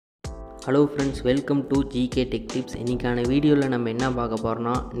Hello friends, welcome to GK tech tips. இன்றைக்கான வீடியோவில் நம்ம என்ன பார்க்க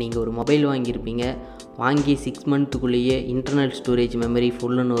போகிறோன்னா, நீங்கள் ஒரு மொபைல் வாங்கியிருப்பீங்க. வாங்கி 6 மந்த்துக்குள்ளேயே இன்டர்னல் ஸ்டோரேஜ் மெமரி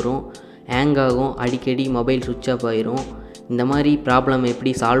ஃபுல்லுன்னு வரும், ஹேங் ஆகும், அடிக்கடி மொபைல் சுவிட்ச் ஆஃப் ஆயிரும். இந்த மாதிரி ப்ராப்ளம்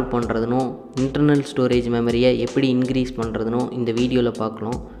எப்படி சால்வ் பண்ணுறதுனோ, இன்டர்னல் ஸ்டோரேஜ் மெமரியை எப்படி இன்க்ரீஸ் பண்ணுறதுனோ இந்த வீடியோவில்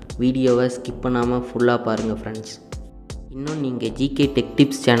பார்க்கலாம். வீடியோவை ஸ்கிப் பண்ணாமல் ஃபுல்லாக பாருங்கள் ஃப்ரெண்ட்ஸ். இன்னும் நீங்கள் ஜிகே டெக்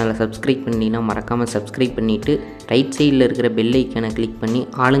டிப்ஸ் சேனலை சப்ஸ்கிரைப் பண்ணிங்கன்னா மறக்காமல் சப்ஸ்கிரைப் பண்ணிவிட்டு ரைட் சைடில் இருக்கிற பெல் ஐக்கனை கிளிக் பண்ணி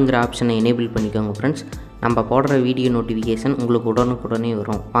ஆளுங்கிற ஆப்ஷனை எனேபிள் பண்ணிக்கோங்க ஃப்ரெண்ட்ஸ். நம்ம போடுற வீடியோ நோட்டிஃபிகேஷன் உங்களுக்கு உடனுக்குடனே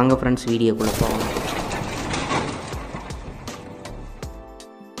வரும். வாங்க ஃப்ரெண்ட்ஸ், வீடியோக்குள்ளே போகலாம்.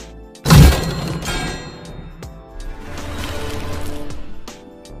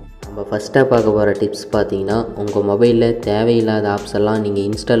 நம்ம ஃபஸ்ட்டாக பார்க்க போகிற டிப்ஸ் பார்த்தீங்கன்னா, உங்கள் மொபைலில் தேவையில்லாத ஆப்ஸ் எல்லாம் நீங்கள்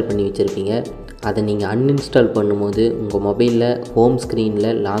இன்ஸ்டால் பண்ணி வச்சுருப்பீங்க. அதை நீங்கள் அன்இன்ஸ்டால் பண்ணும்போது உங்கள் மொபைலில் ஹோம்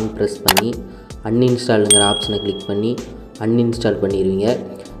ஸ்க்ரீனில் லாங் ப்ரெஸ் பண்ணி அன்இன்ஸ்டாலுங்கிற ஆப்ஷனை கிளிக் பண்ணி அன்இன்ஸ்டால் பண்ணிடுவீங்க.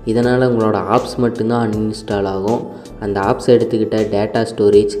 இதனால் உங்களோட ஆப்ஸ் மட்டும்தான் அன்இன்ஸ்டால் ஆகும். அந்த ஆப்ஸை எடுத்துக்கிட்ட டேட்டா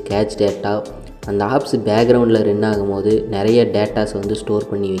ஸ்டோரேஜ், கேட்ச் டேட்டா, அந்த ஆப்ஸ் பேக்ரவுண்டில் ரன் ஆகும்போது நிறைய டேட்டாஸ் வந்து ஸ்டோர்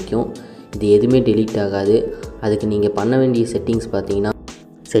பண்ணி வைக்கும். இது எதுவுமே டெலீட் ஆகாது. அதுக்கு நீங்கள் பண்ண வேண்டிய செட்டிங்ஸ் பார்த்தீங்கன்னா,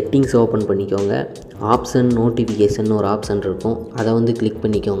 செட்டிங்ஸ் ஓப்பன் பண்ணிக்கோங்க. ஆப்ஷன் நோட்டிஃபிகேஷன் ஒரு ஆப்ஷன் இருக்கும், அதை வந்து கிளிக்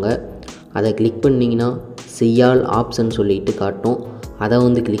பண்ணிக்கோங்க. அதை கிளிக் பண்ணிங்கன்னா சியால் ஆப்ஷன் சொல்லிட்டு காட்டும், அதை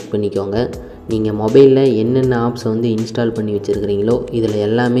வந்து கிளிக் பண்ணிக்கோங்க. நீங்கள் மொபைலில் என்னென்ன ஆப்ஸை வந்து இன்ஸ்டால் பண்ணி வச்சுருக்கிறீங்களோ இதில்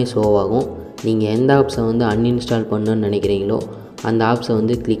எல்லாமே ஷோ ஆகும். நீங்கள் எந்த ஆப்ஸை வந்து அன்இன்ஸ்டால் பண்ணணுன்னு நினைக்கிறீங்களோ அந்த ஆப்ஸை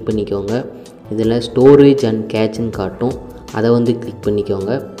வந்து கிளிக் பண்ணிக்கோங்க. இதில் ஸ்டோரேஜ் அண்ட் கேட்ச்னு காட்டும், அதை வந்து கிளிக்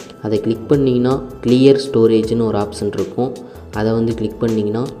பண்ணிக்கோங்க. அதை கிளிக் பண்ணிங்கன்னா கிளியர் ஸ்டோரேஜ்னு ஒரு ஆப்ஷன் இருக்கும், அதை வந்து கிளிக்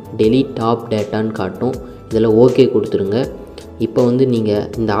பண்ணிங்கன்னா டெலீட் டாப் டேட்டான்னு காட்டும். இதில் ஓகே கொடுத்துருங்க. இப்போ வந்து நீங்கள்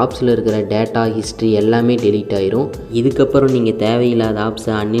இந்த ஆப்ஸில் இருக்கிற டேட்டா ஹிஸ்ட்ரி எல்லாமே டெலீட் ஆயிரும். இதுக்கப்புறம் நீங்கள் தேவையில்லாத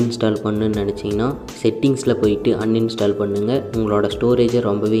ஆப்ஸை அன்இன்ஸ்டால் பண்ணுன்னு நினச்சிங்கன்னா செட்டிங்ஸில் போயிட்டு அன்இன்ஸ்டால் பண்ணுங்கள். உங்களோட ஸ்டோரேஜை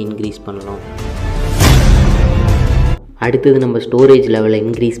ரொம்பவே இன்க்ரீஸ் பண்ணலாம். அடுத்தது நம்ம ஸ்டோரேஜ் லெவலை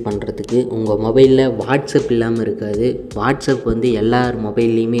இன்க்ரீஸ் பண்ணுறதுக்கு, உங்கள் மொபைலில் வாட்ஸ்அப் இல்லாமல் இருக்காது. வாட்ஸ்அப் வந்து எல்லார்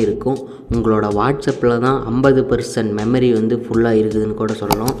மொபைல்லையுமே இருக்கும். உங்களோட வாட்ஸ்அப்பில் தான் 50% மெமரி வந்து ஃபுல்லாக இருக்குதுன்னு கூட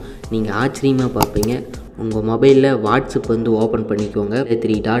சொல்லலாம். நீங்கள் ஆச்சரியமாக பார்ப்பீங்க. உங்கள் மொபைலில் வாட்ஸ்அப் வந்து ஓப்பன் பண்ணிக்கோங்க.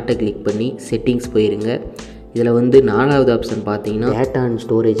 3 டாட்டை கிளிக் பண்ணி செட்டிங்ஸ் போயிருங்க. இதில் வந்து 4வது ஆப்ஷன் பார்த்தீங்கன்னா டேட்டா அண்ட்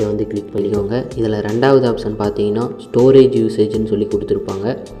ஸ்டோரேஜை வந்து கிளிக் பண்ணிக்கோங்க. இதில் 2வது ஆப்ஷன் பார்த்தீங்கன்னா ஸ்டோரேஜ் யூசேஜ்னு சொல்லி கொடுத்துருப்பாங்க,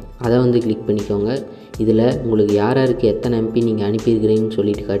 அதை வந்து கிளிக் பண்ணிக்கோங்க. இதில் உங்களுக்கு யார் யாருக்கு எத்தனை எம்பி நீங்கள் அனுப்பியிருக்கிறீங்கன்னு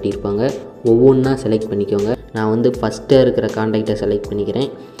சொல்லிட்டு காட்டியிருப்பாங்க. ஒவ்வொன்றா செலக்ட் பண்ணிக்கோங்க. நான் வந்து ஃபஸ்ட்டாக இருக்கிற காண்டாக்டை செலக்ட் பண்ணிக்கிறேன்.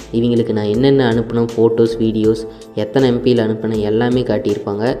 இவங்களுக்கு நான் என்னென்ன அனுப்பினேன், ஃபோட்டோஸ், வீடியோஸ், எத்தனை எம்பியில் அனுப்பினேன் எல்லாமே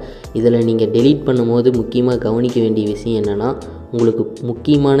காட்டியிருப்பாங்க. இதில் நீங்கள் டெலீட் பண்ணும்போது முக்கியமாக கவனிக்க வேண்டிய விஷயம் என்னென்னா, உங்களுக்கு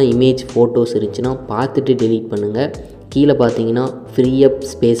முக்கியமான இமேஜ், ஃபோட்டோஸ் இருந்துச்சுன்னா பார்த்துட்டு டெலீட் பண்ணுங்கள். கீழே பார்த்தீங்கன்னா ஃப்ரீ அப்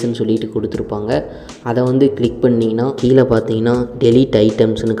ஸ்பேஸ்ன்னு சொல்லிட்டு கொடுத்துருப்பாங்க, அதை வந்து கிளிக் பண்ணிங்கன்னா கீழே பார்த்தீங்கன்னா டெலீட்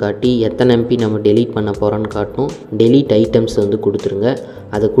ஐட்டம்ஸ்னு காட்டி எத்தனை எம்பி நம்ம டெலீட் பண்ண போகிறோன்னு காட்டும். டெலீட் ஐட்டம்ஸ் வந்து கொடுத்துருங்க.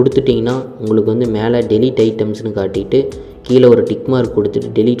 அதை கொடுத்துட்டிங்கன்னா உங்களுக்கு வந்து மேலே டெலீட் ஐட்டம்ஸ்னு காட்டிட்டு கீழே ஒரு டிக் மார்க்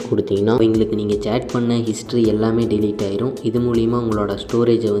கொடுத்துட்டு டெலீட் கொடுத்தீங்கன்னா உங்களுக்கு நீங்கள் சேட் பண்ண ஹிஸ்ட்ரி எல்லாமே டெலீட் ஆயிரும். இது மூலிமா உங்களோட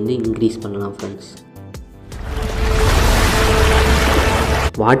ஸ்டோரேஜை வந்து இன்க்ரீஸ் பண்ணலாம் ஃப்ரெண்ட்ஸ்.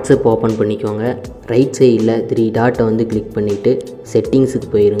 வாட்ஸ்அப் ஓப்பன் பண்ணிக்கோங்க. ரைட் சைடில் 3 டாட்டை வந்து கிளிக் பண்ணிவிட்டு செட்டிங்ஸுக்கு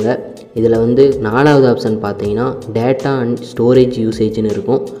போயிருங்க. இதில் வந்து 4வது ஆப்ஷன் பார்த்தீங்கன்னா டேட்டா அண்ட் ஸ்டோரேஜ் யூசேஜ்னு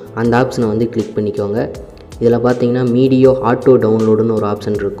இருக்கும், அந்த ஆப்ஷனை வந்து கிளிக் பண்ணிக்கோங்க. இதில் பார்த்தீங்கன்னா மீடியோ ஆட்டோ டவுன்லோடுன்னு ஒரு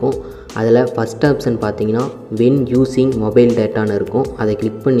ஆப்ஷன் இருக்கும். அதில் ஃபஸ்ட் ஆப்ஷன் பார்த்தீங்கன்னா வென் யூஸிங் மொபைல் டேட்டான்னு இருக்கும், அதை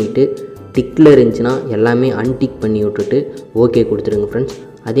கிளிக் பண்ணிவிட்டு டிக்கில் இருந்துச்சுன்னா எல்லாமே அன்டிக் பண்ணி விட்டுட்டு ஓகே கொடுத்துருங்க ஃப்ரெண்ட்ஸ்.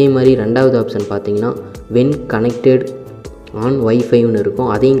 அதே மாதிரி 2வது ஆப்ஷன் பார்த்தீங்கன்னா வென் கனெக்டட் ஆன் வைஃபைன்னு இருக்கும்,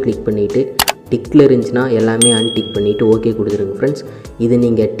 அதையும் கிளிக் பண்ணிவிட்டு டிக்கில் இருந்துச்சுன்னா எல்லாமே அன்டிக் பண்ணிவிட்டு ஓகே கொடுத்துருங்க ஃப்ரெண்ட்ஸ். இது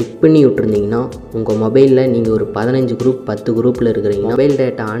நீங்கள் டிக் பண்ணி விட்டுருந்தீங்கன்னா உங்கள் மொபைலில் நீங்கள் ஒரு 15 குரூப் 10 குரூப்பில் இருக்கிறீங்க. மொபைல்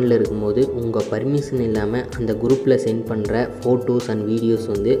டேட்டா ஆனில் இருக்கும்போது உங்கள் பர்மிஷன் இல்லாமல் அந்த குரூப்பில் சென்ட் பண்ணுற ஃபோட்டோஸ் அண்ட் வீடியோஸ்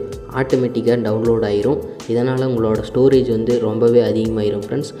வந்து ஆட்டோமேட்டிக்காக டவுன்லோட் ஆயிரும். இதனால் உங்களோட ஸ்டோரேஜ் வந்து ரொம்பவே அதிகமாகிடும்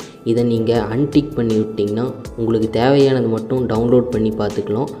ஃப்ரெண்ட்ஸ். இதை நீங்கள் அன்டிக் பண்ணி விட்டிங்கன்னா உங்களுக்கு தேவையானது மட்டும் டவுன்லோட் பண்ணி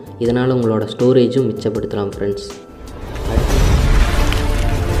பார்த்துக்கலாம். இதனால் உங்களோட ஸ்டோரேஜும் மிச்சப்படுத்தலாம் ஃப்ரெண்ட்ஸ்.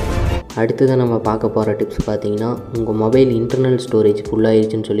 அடுத்தது நம்ம பார்க்க போகிற டிப்ஸ் பார்த்தீங்கன்னா, உங்கள் மொபைல் இன்டர்னல் ஸ்டோரேஜ்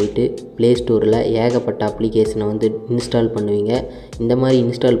ஃபுல்லாகிடுச்சுன்னு சொல்லிட்டு ப்ளே ஸ்டோரில் ஏகப்பட்ட அப்ளிகேஷனை வந்து இன்ஸ்டால் பண்ணுவீங்க. இந்த மாதிரி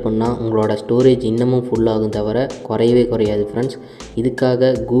இன்ஸ்டால் பண்ணால் உங்களோட ஸ்டோரேஜ் இன்னமும் ஃபுல்லாகும் தவிர குறையவே குறையாது ஃப்ரெண்ட்ஸ்.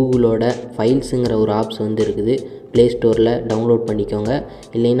 இதுக்காக கூகுளோட ஃபைல்ஸுங்கிற ஒரு ஆப்ஸ் வந்து இருக்குது. ப்ளே ஸ்டோரில் டவுன்லோட் பண்ணிக்கோங்க.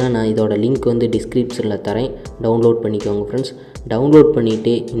 இல்லைன்னா நான் இதோட லிங்க் வந்து டிஸ்கிரிப்ஷனில் தரேன், டவுன்லோட் பண்ணிக்கோங்க ஃப்ரெண்ட்ஸ். டவுன்லோட்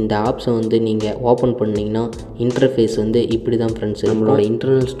பண்ணிவிட்டு இந்த ஆப்ஸை வந்து நீங்கள் ஓப்பன் பண்ணிங்கன்னா இன்டர்ஃபேஸ் வந்து இப்படி தான் ஃப்ரெண்ட்ஸ். நம்மளோட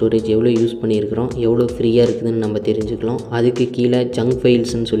இன்டர்னல் ஸ்டோரேஜ் எவ்வளோ யூஸ் பண்ணியிருக்கிறோம், எவ்வளோ ஃப்ரீயாக இருக்குதுன்னு நம்ம தெரிஞ்சுக்கலாம். அதுக்கு கீழே ஜங்க்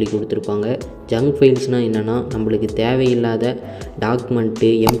ஃபைல்ஸ்ன்னு சொல்லி கொடுத்துருப்பாங்க. ஜங்க் ஃபைல்ஸ்னால் என்னென்னா, நம்மளுக்கு தேவையில்லாத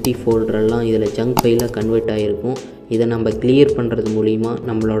டாக்குமெண்ட்டு எம்டி ஃபோல்டரெல்லாம் இதில் ஜங்க் ஃபைலாக கன்வெர்ட் ஆகிருக்கும். இதை நம்ம கிளியர் பண்ணுறது மூலிமா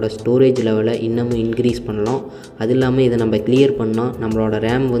நம்மளோட ஸ்டோரேஜ் லெவலை இன்னமும் இன்க்ரீஸ் பண்ணலாம். அது இல்லாமல் இதை நம்ம கிளியர் பண்ணால் நம்மளோட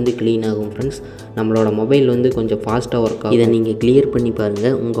ரேம் வந்து க்ளீன் ஆகும் ஃப்ரெண்ட்ஸ். நம்மளோட மொபைல் வந்து கொஞ்சம் ஃபாஸ்ட்டாக ஒர்க் ஆகும். இதை நீங்கள் கிளியர் பண்ணி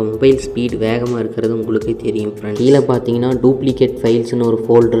பாருங்கள், உங்கள் மொபைல் ஸ்பீட் வேகமாக இருக்கிறது உங்களுக்கு தெரியும் ஃப்ரெண்ட்ஸ். கீழே பார்த்தீங்கன்னா டூப்ளிகேட் ஃபைல்ஸ்னு ஒரு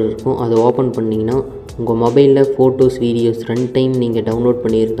ஃபோல்டர் இருக்கும். அதை ஓப்பன் பண்ணிங்கன்னா உங்கள் மொபைலில் ஃபோட்டோஸ் வீடியோஸ் ரன் டைம் நீங்கள் டவுன்லோட்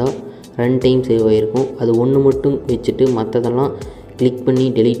பண்ணியிருந்தால் ரன் டைம் சேவ் ஆகிருக்கும். அது ஒன்று மட்டும் வச்சுட்டு மற்றதெல்லாம் கிளிக் பண்ணி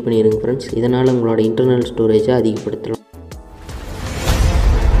டெலீட் பண்ணிடுங்க ஃப்ரெண்ட்ஸ். இதனால் உங்களோட இன்டர்னல் ஸ்டோரேஜை அதிகப்படுத்தலாம்.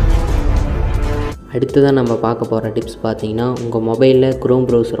 அடுத்ததாக நம்ம பார்க்க போகிற டிப்ஸ் பார்த்தீங்கன்னா, உங்கள் மொபைலில் க்ரோம்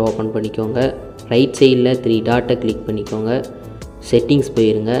ப்ரௌசர் ஓப்பன் பண்ணிக்கோங்க. ரைட் சைடில் 3 டாட்டை கிளிக் பண்ணிக்கோங்க. செட்டிங்ஸ்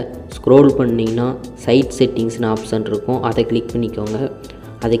போயிருங்க. ஸ்க்ரோல் பண்ணிங்கன்னா சைட் செட்டிங்ஸ்னு ஆப்ஷன் இருக்கும், அதை கிளிக் பண்ணிக்கோங்க.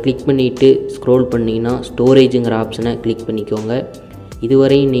 அதை கிளிக் பண்ணிவிட்டு ஸ்க்ரோல் பண்ணிங்கன்னா ஸ்டோரேஜுங்கிற ஆப்ஷனை கிளிக் பண்ணிக்கோங்க.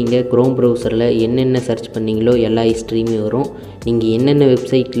 இதுவரையும் நீங்கள் க்ரோம் ப்ரௌசரில் என்னென்ன சர்ச் பண்ணிங்களோ எல்லா ஹிஸ்ட்ரியுமே வரும். நீங்கள் என்னென்ன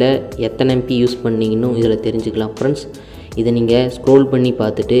வெப்சைட்டில் எத்தனை எம்பி யூஸ் பண்ணிங்கன்னு இதில் தெரிஞ்சுக்கலாம் ஃப்ரெண்ட்ஸ். இதை நீங்கள் ஸ்க்ரோல் பண்ணி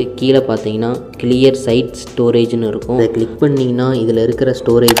பார்த்துட்டு கீழே பார்த்தீங்கன்னா கிளியர் சைட் ஸ்டோரேஜ்னு இருக்கும். இதை கிளிக் பண்ணிங்கன்னா இதில் இருக்கிற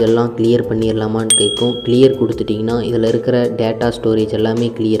ஸ்டோரேஜ் எல்லாம் கிளியர் பண்ணிடலாமான்னு கேட்கும். கிளியர் கொடுத்துட்டிங்கன்னா இதில் இருக்கிற டேட்டா ஸ்டோரேஜ் எல்லாமே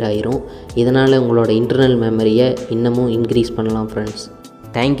கிளியர் ஆகிரும். இதனால் உங்களோட இன்டர்னல் மெமரியை இன்னமும் இன்க்ரீஸ் பண்ணலாம் ஃப்ரெண்ட்ஸ்.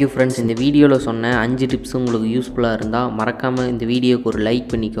 Thank you friends. இந்த வீடியோவில் சொன்ன 5 டிப்ஸ் உங்களுக்கு யூஸ்ஃபுல்லாக இருந்தால் மறக்காமல் இந்த வீடியோக்கு ஒரு லைக்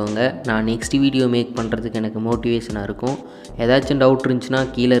பண்ணிக்கோங்க. நான் நெக்ஸ்ட் வீடியோ மேக் பண்ணுறதுக்கு எனக்கு மோட்டிவேஷனாக இருக்கும். ஏதாச்சும் டவுட் இருந்துச்சுன்னா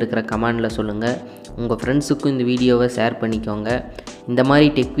கீழே இருக்கிற கமெண்டில் சொல்லுங்கள். உங்கள் ஃப்ரெண்ட்ஸுக்கும் இந்த வீடியோவை ஷேர் பண்ணிக்கோங்க. இந்த மாதிரி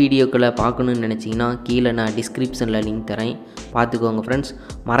டெக் வீடியோக்களை பார்க்கணுன்னு நினச்சிங்கன்னா கீழே நான் டிஸ்கிரிப்ஷனில் லிங்க் தரேன், பார்த்துக்கோங்க ஃப்ரெண்ட்ஸ்.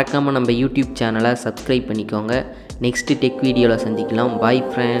 மறக்காமல் நம்ம யூடியூப் சேனலை சப்ஸ்கிரைப் பண்ணிக்கோங்க. நெக்ஸ்ட்டு டெக் வீடியோவில் சந்திக்கலாம். Bye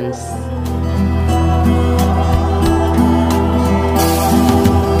friends.